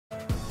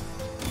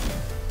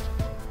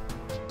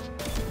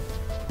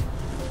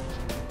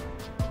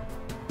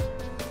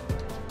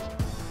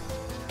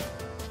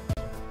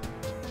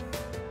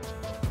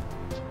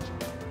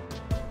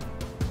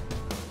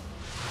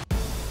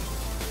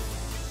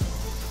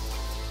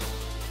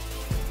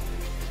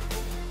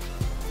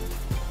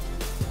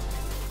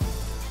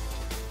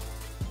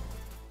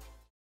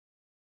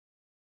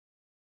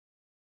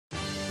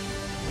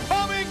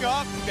Coming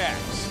up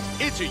next,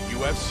 it's a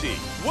UFC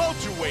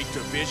welterweight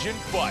division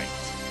fight.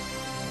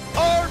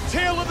 Our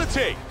tale of the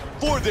tape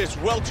for this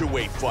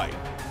welterweight fight.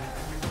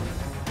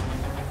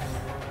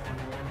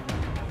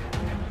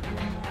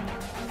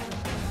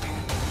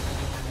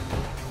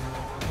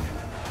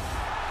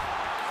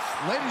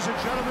 Ladies and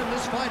gentlemen,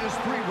 this fight is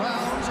 3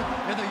 rounds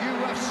in the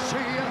UFC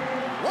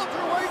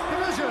welterweight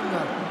division.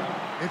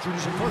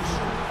 Introducing first,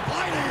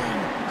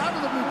 fighting out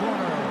of the blue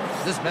corner.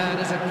 This man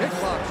is a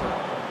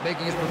kickboxer,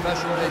 making his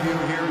professional debut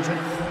here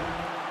tonight.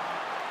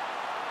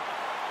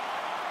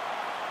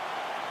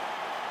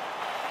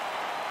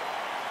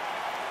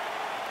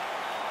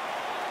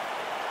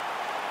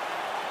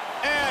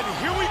 And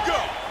here we go,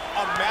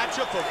 a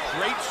matchup of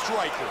great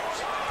strikers.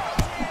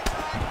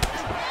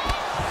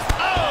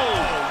 Oh,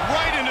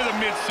 right into the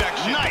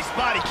midsection. nice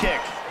body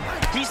kick.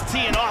 He's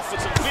teeing off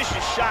with some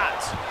vicious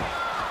shots.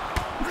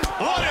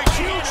 What a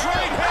huge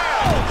right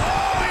hand!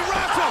 Oh, he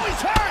rocked him! Oh,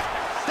 he's hurt!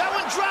 That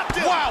one dropped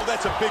him! Wow,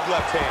 that's a big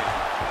left hand.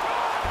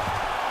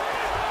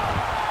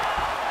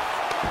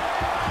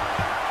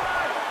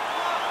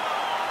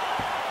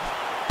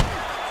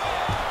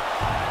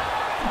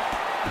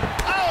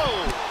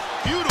 Oh!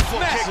 Beautiful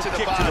kick to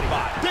the body.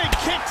 Big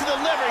kick to the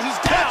liver. He's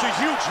down. That's a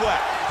huge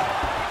left.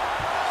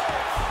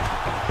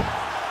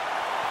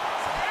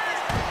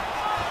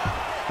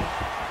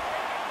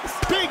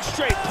 Big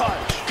straight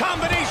punch.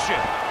 Combination.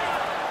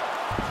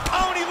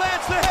 Oh, and he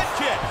lands the head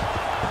kick.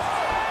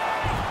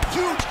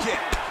 Huge kick.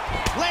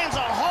 Lands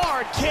a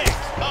hard kick.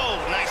 Oh,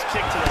 nice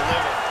kick to the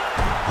liver.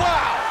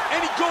 Wow,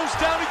 and he goes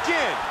down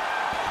again.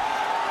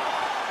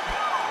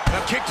 A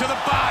kick to the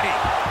body.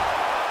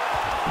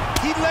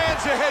 He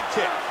lands a head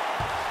kick.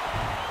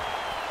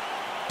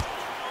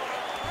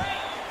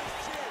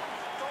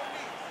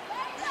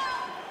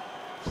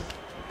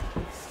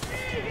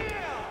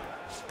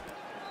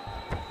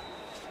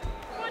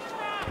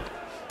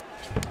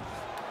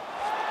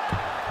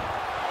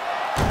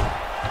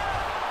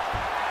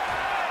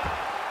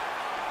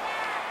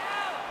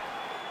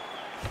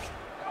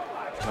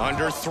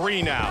 Under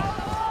 3 now.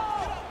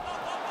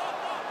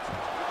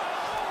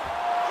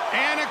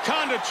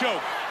 Anaconda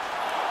choke.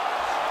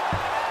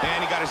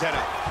 And he got his head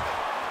up.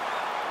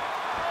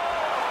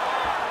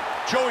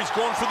 Joey's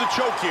going for the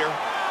choke here.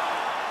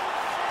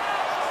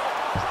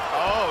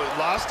 Oh, he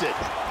lost it.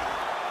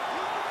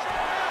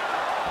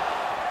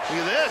 Look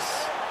at this.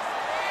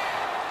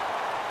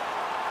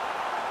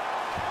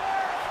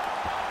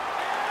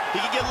 He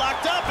can get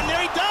locked up, and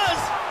there he does.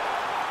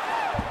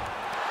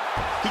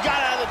 He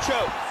got out of the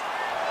choke.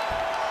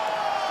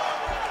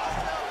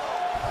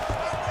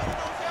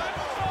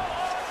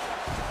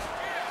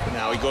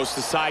 Now he goes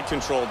to side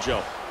control,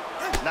 Joe.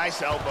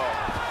 Nice elbow.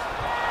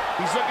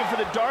 He's looking for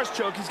the Darce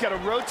choke. He's got to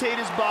rotate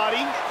his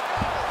body,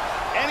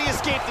 and he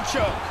escaped the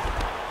choke.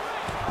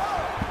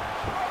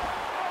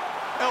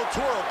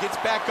 ElTauro gets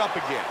back up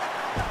again.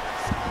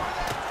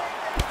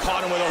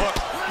 Caught him with a hook.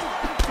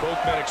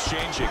 Both men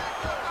exchanging.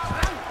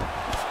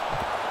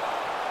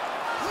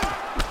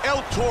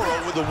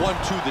 ElTauro with a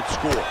 1-2 that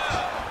scores.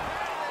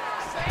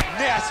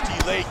 Nasty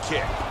leg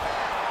kick.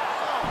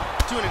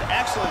 Doing an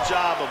excellent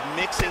job of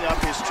mixing up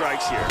his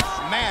strikes here.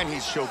 Man,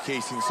 he's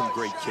showcasing some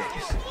great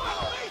kicks.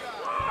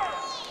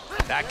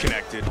 That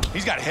connected.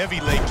 He's got heavy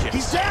leg kicks.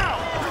 He's down!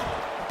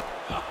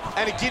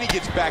 And again, he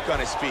gets back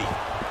on his feet.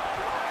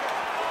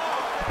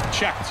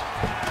 Checked.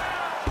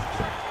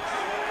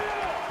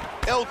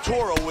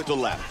 ElTauro with the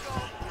left.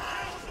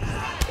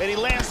 And he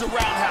lands the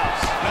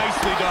roundhouse.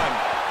 Nicely done.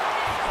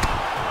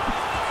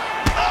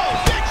 Oh,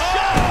 big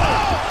shot!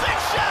 Oh, big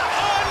shot!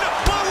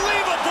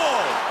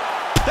 Unbelievable!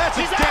 That's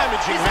a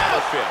damaging hammer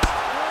fist.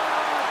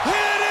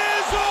 It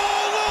is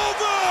all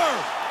over!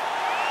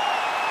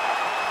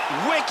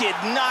 Wicked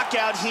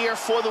knockout here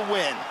for the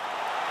win.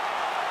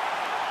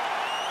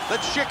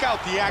 Let's check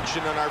out the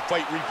action on our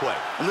fight replay.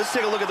 And let's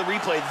take a look at the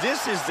replay.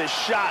 This is the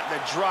shot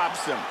that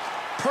drops him.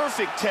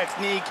 Perfect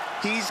technique.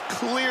 He's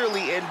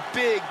clearly in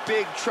big,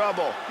 big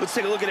trouble. Let's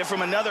take a look at it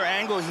from another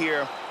angle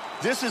here.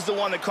 This is the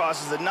one that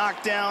causes the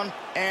knockdown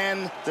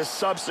and the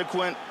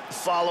subsequent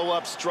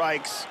follow-up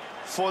strikes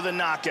for the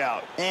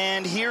knockout.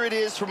 And here it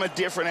is from a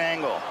different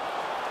angle.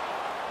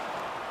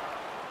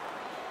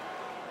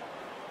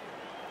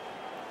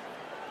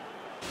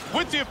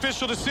 With the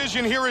official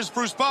decision, here is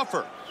Bruce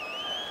Buffer.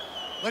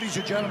 Ladies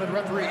and gentlemen,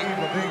 referee Yves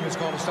Levine has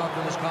called a stop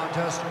to this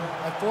contest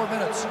at 4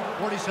 minutes,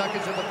 40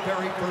 seconds of the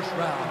very first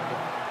round.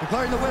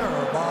 Declaring the winner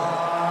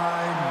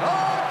by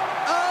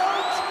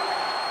knockout,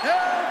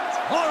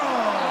 ElTauro.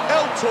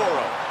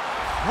 ElTauro